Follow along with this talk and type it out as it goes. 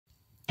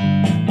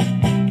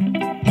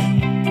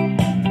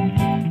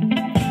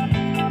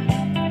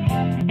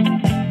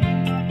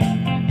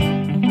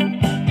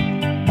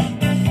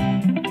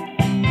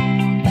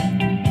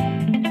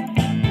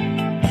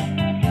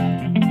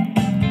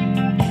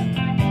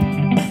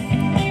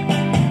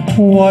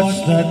What's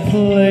that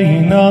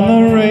playing on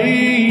the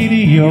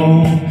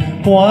radio?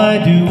 Why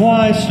do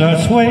I start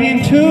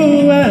swaying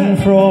to and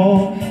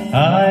fro?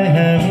 I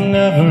have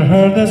never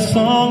heard that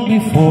song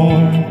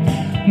before,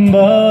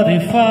 but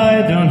if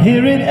I don't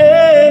hear it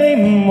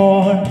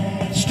anymore,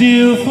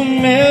 still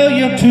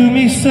familiar to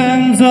me,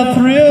 sends a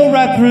thrill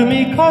right through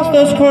me, 'cause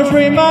those chords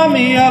remind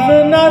me of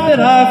the night that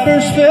I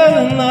first fell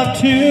in love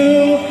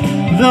too.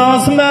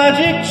 Those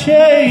magic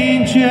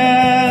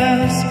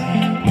changes,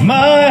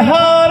 my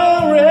heart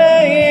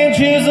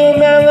arranges a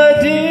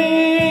melody,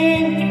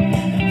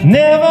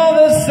 never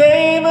the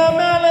same a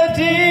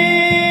melody,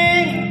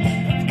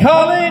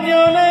 calling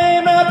your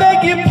name, I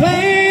beg you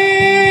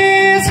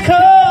please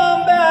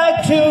come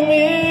back to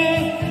me,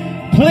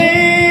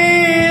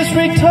 please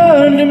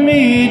return to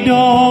me,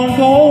 don't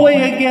go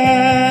away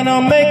again,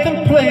 I'll make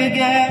them play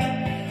again.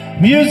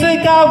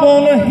 Music I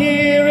wanna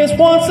hear is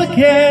once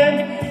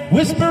again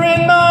whisper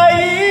in my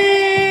ear,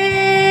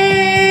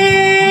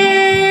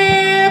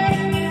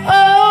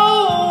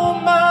 oh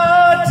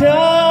my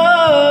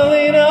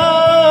darling,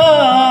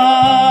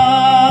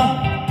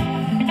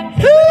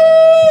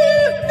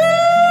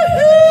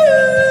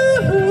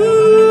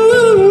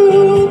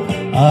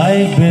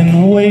 I've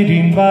been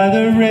waiting by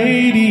the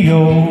radio,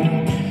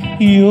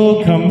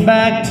 you'll come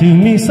back to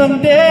me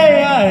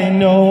someday, I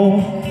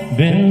know.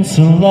 Been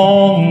so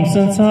long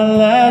since our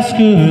last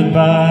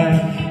goodbye,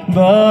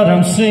 but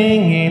I'm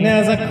singing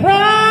as I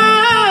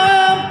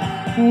cry,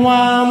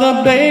 while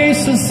the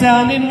bass is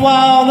sounding,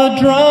 while the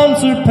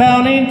drums are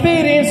pounding,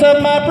 beatings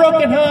of my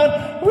broken heart,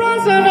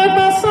 rising as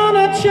my sun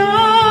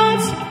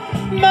shines,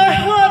 my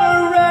heart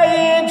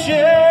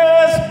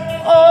arranges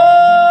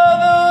all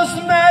those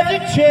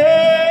magic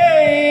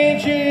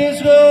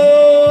changes. Oh,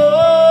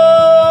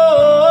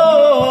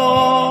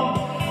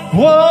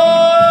 whoa.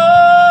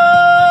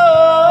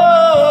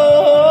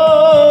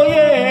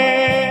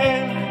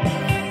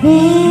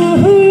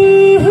 Ooh.